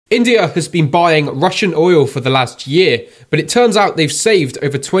India has been buying Russian oil for the last year, but it turns out they've saved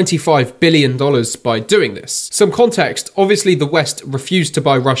over $25 billion by doing this. Some context, obviously the West refused to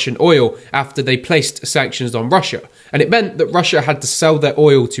buy Russian oil after they placed sanctions on Russia, and it meant that Russia had to sell their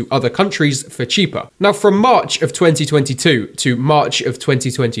oil to other countries for cheaper. Now, from March of 2022 to March of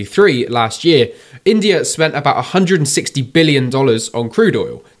 2023 last year, India spent about $160 billion on crude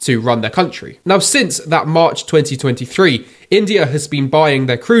oil to run their country. Now, since that March 2023, India has been buying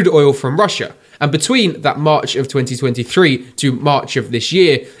their crude oil from Russia. And between that March of 2023 to March of this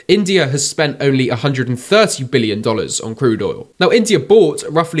year, India has spent only $130 billion on crude oil. Now, India bought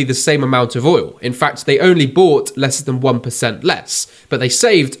roughly the same amount of oil. In fact, they only bought less than 1% less, but they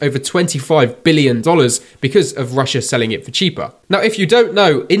saved over $25 billion because of Russia selling it for cheaper. Now, if you don't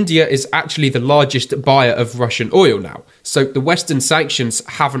know, India is actually the largest buyer of Russian oil now, so the Western sanctions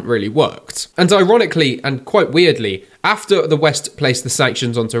haven't really worked. And ironically, and quite weirdly, after the West placed the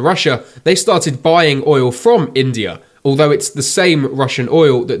sanctions onto Russia, they started buying oil from India, although it's the same Russian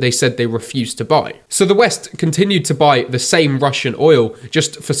oil that they said they refused to buy. So the West continued to buy the same Russian oil,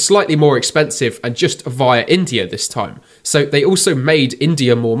 just for slightly more expensive and just via India this time. So they also made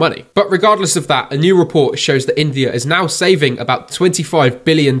India more money. But regardless of that, a new report shows that India is now saving about $25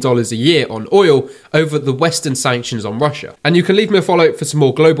 billion a year on oil over the Western sanctions on Russia. And you can leave me a follow for some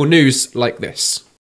more global news like this.